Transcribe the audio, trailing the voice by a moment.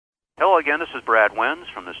Hello again, this is Brad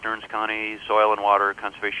Wenz from the Stearns County Soil and Water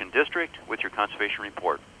Conservation District with your conservation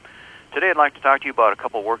report. Today I'd like to talk to you about a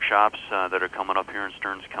couple workshops that are coming up here in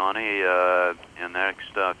Stearns County in the next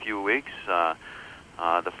few weeks.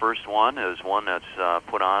 The first one is one that's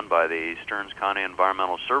put on by the Stearns County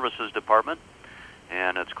Environmental Services Department,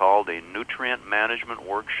 and it's called the Nutrient Management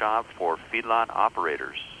Workshop for Feedlot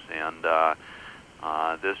Operators. And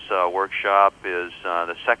this workshop is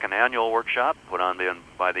the second annual workshop put on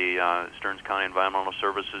by the Stearns County Environmental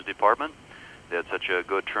Services Department. They had such a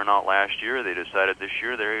good turnout last year, they decided this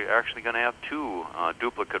year they're actually going to have two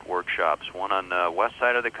duplicate workshops, one on the west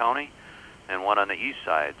side of the county and one on the east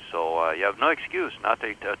side. So you have no excuse not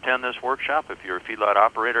to attend this workshop if you're a feedlot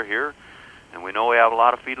operator here. And we know we have a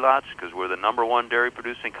lot of feedlots because we're the #1 dairy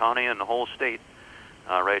producing county in the whole state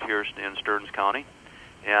right here in Stearns County.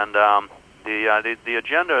 And the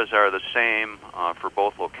agendas are the same for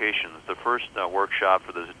both locations. The first workshop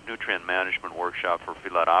for the nutrient management workshop for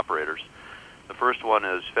feedlot operators, the first one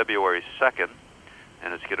is February 2nd,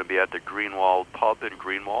 and it's going to be at the Greenwald Pub in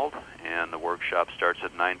Greenwald, and the workshop starts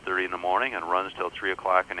at 9:30 in the morning and runs till 3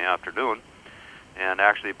 o'clock in the afternoon. And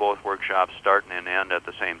actually both workshops start and end at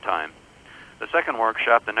the same time. The second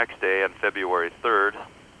workshop the next day on February 3rd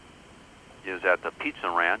is at the Pizza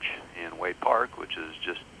Ranch in Wade Park, which is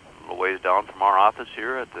just a little ways down from our office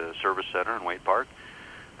here at the Service Center in Wade Park.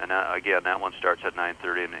 And again, that one starts at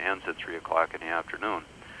 9:30 and ends at 3 o'clock in the afternoon.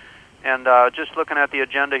 And just looking at the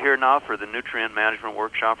agenda here now for the Nutrient Management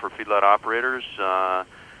Workshop for Feedlot Operators,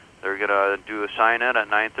 they're going to do a sign-in at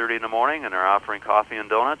 9:30 in the morning, and they're offering coffee and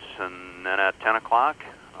donuts. And then at 10 o'clock,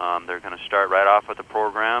 they're going to start right off with the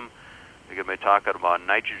program. They're going to be talking about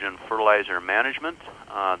nitrogen fertilizer management,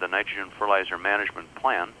 the nitrogen fertilizer management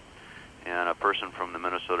plan. And a person from the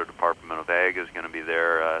Minnesota Department of Ag is going to be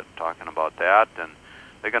there talking about that. And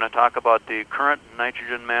they're going to talk about the current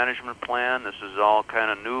nitrogen management plan. This is all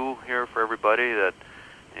kind of new here for everybody,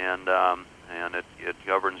 and it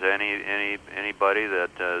governs anybody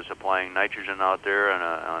that is applying nitrogen out there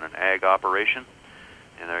on an ag operation.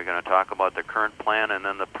 And they're going to talk about the current plan and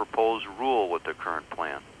then the proposed rule with the current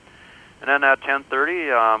plan. And then at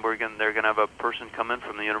 10:30, they're going to have a person come in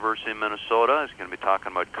from the University of Minnesota. He's going to be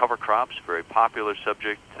talking about cover crops, very popular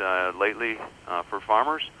subject lately for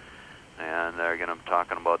farmers. And they're going to be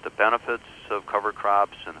talking about the benefits of cover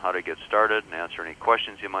crops and how to get started and answer any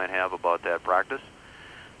questions you might have about that practice.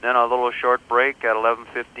 Then a little short break at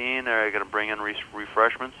 11:15. They're going to bring in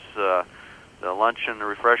refreshments. The lunch and the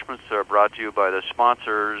refreshments are brought to you by the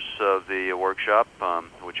sponsors of the workshop,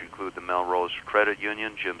 which include the Melrose Credit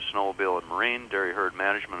Union, Jim Snowmobile and Marine, Dairy Herd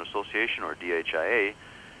Management Association, or DHIA,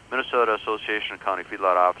 Minnesota Association of County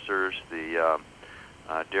Feedlot Officers, the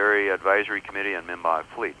Dairy Advisory Committee, and Mimbach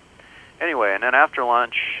Fleet. Anyway, and then after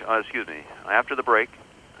lunch, after the break,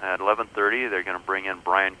 at 11:30, they're going to bring in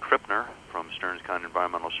Brian Krippner from Stearns County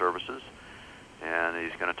Environmental Services, and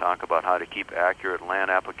he's going to talk about how to keep accurate land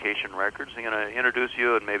application records. He's going to introduce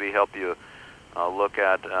you and maybe help you look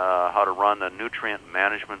at how to run the Nutrient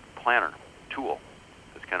Management Planner tool.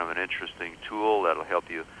 It's kind of an interesting tool that'll help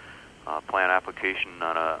you plan application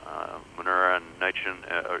on a manure and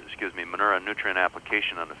nutrient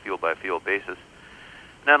application on a field-by-field basis.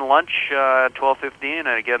 And then lunch at 12:15,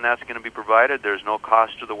 and again, that's going to be provided. There's no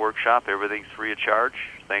cost to the workshop. Everything's free of charge,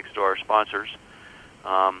 thanks to our sponsors.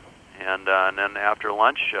 And then after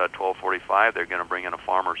lunch, 12:45, they're going to bring in a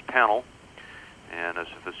farmers panel, and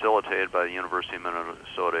it's facilitated by the University of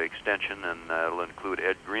Minnesota Extension, and it'll include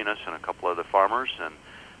Ed Greenus and a couple other farmers, and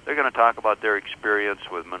they're going to talk about their experience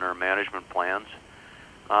with manure management plans.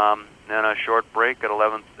 Then a short break at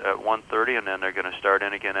 1:30, and then they're going to start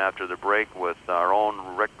in again after the break with our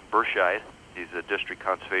own Rick Burscheid. He's a district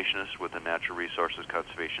conservationist with the Natural Resources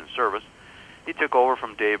Conservation Service. He took over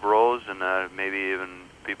from Dave Rose, and maybe even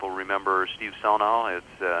people remember Steve Selnow.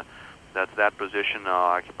 That's that position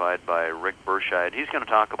occupied by Rick Burscheid. He's going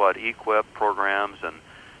to talk about EQIP programs and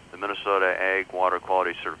the Minnesota Ag Water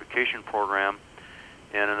Quality Certification Program.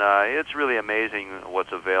 And it's really amazing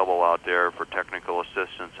what's available out there for technical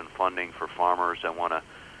assistance and funding for farmers that want to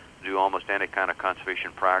do almost any kind of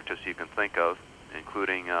conservation practice you can think of,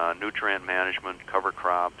 including nutrient management, cover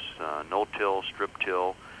crops, no-till,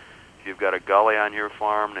 strip-till. If you've got a gully on your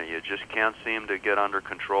farm that you just can't seem to get under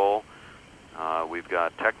control, we've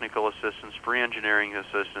got technical assistance, free engineering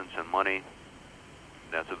assistance, and money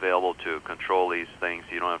that's available to control these things.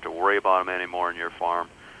 You don't have to worry about them anymore in your farm.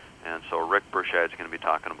 And so Rick Burscheid is going to be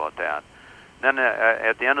talking about that. Then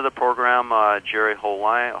at the end of the program, Jerry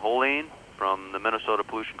Holine from the Minnesota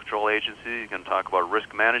Pollution Control Agency is going to talk about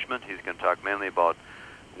risk management. He's going to talk mainly about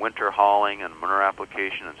winter hauling and manure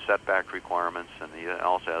application and setback requirements, and he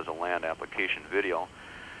also has a land application video.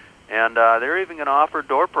 And they're even going to offer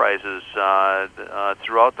door prizes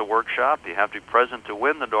throughout the workshop. You have to be present to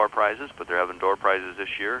win the door prizes, but they're having door prizes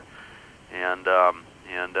this year. And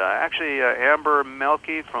actually, Amber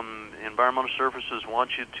Melky from Environmental Services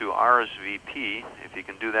wants you to RSVP. If you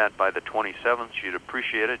can do that by the 27th, she'd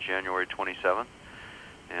appreciate it, January 27th.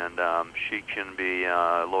 And she can be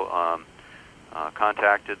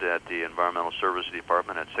contacted at the Environmental Services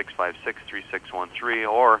Department at 656-3613,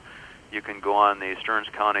 or you can go on the Stearns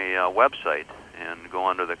County website and go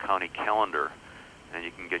under the county calendar, and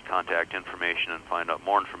you can get contact information and find out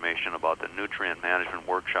more information about the nutrient management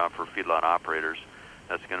workshop for feedlot operators.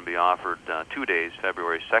 That's going to be offered 2 days,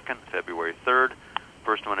 February 2nd, February 3rd.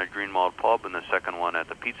 First one at Greenwald Pub, and the second one at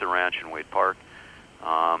the Pizza Ranch in Wade Park,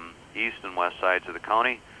 east and west sides of the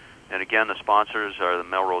county. And again, the sponsors are the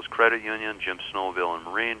Melrose Credit Union, Jim Snowville and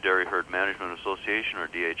Marine, Dairy Herd Management Association, or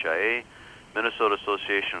DHIA, Minnesota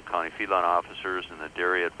Association of County Feedlot Officers, and the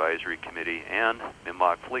Dairy Advisory Committee, and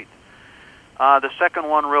Mimbach Fleet. The second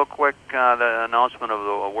one, real quick, the announcement of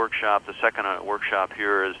the workshop. The second workshop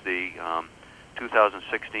here is the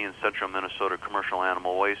 2016 Central Minnesota Commercial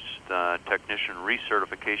Animal Waste Technician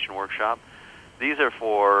Recertification Workshop.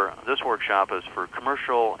 This workshop is for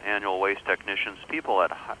commercial annual waste technicians, people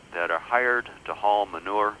that are hired to haul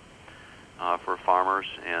manure for farmers,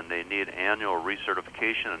 and they need annual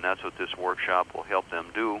recertification, and that's what this workshop will help them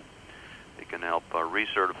do. They can help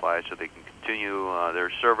recertify so they can continue their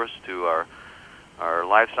service to our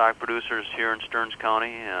livestock producers here in Stearns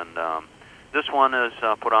County. And this one is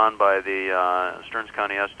put on by the Stearns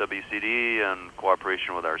County SWCD in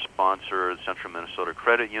cooperation with our sponsor, the Central Minnesota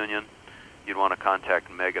Credit Union. You'd want to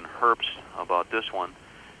contact Megan Herbst about this one,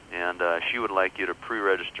 and she would like you to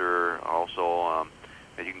pre-register also.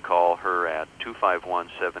 And you can call her at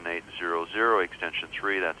 251-7800, extension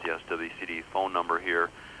 3. That's the SWCD phone number here.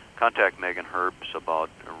 Contact Megan Herbst about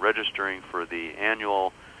registering for the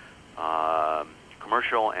annual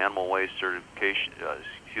commercial animal waste certification.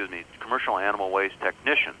 Commercial animal waste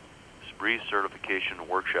technician recertification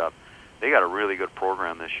workshop. They got a really good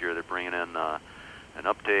program this year. They're bringing in an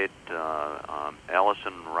update.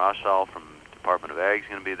 Allison Rossall from Department of Ag is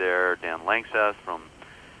going to be there. Dan Langseth from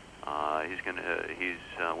he's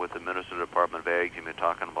with the Minnesota Department of Ag. He's going to be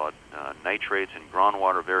talking about nitrates and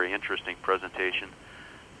groundwater. Very interesting presentation.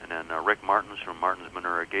 And then Rick Martins from Martins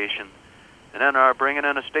Manure Irrigation. And then bringing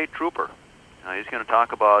in a state trooper. He's going to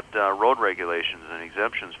talk about road regulations and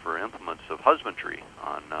exemptions for implements of husbandry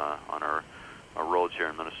on our roads here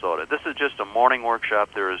in Minnesota. This is just a morning workshop.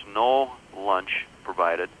 There is no lunch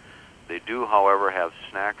provided. They do, however, have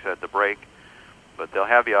snacks at the break, but they'll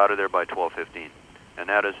have you out of there by 12:15. And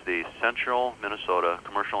that is the Central Minnesota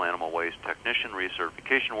Commercial Animal Waste Technician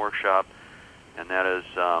Recertification Workshop, and that is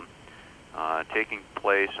taking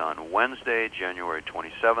place on Wednesday, January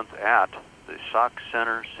 27th at the Sauk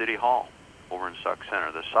Center City Hall, over in Sauk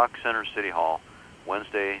Center. The Sauk Center City Hall,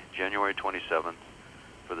 Wednesday, January 27th,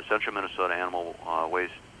 for the Central Minnesota Animal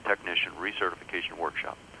Waste Technician Recertification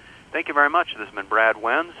Workshop. Thank you very much. This has been Brad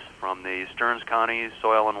Wenz from the Stearns County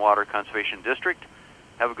Soil and Water Conservation District.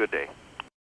 Have a good day.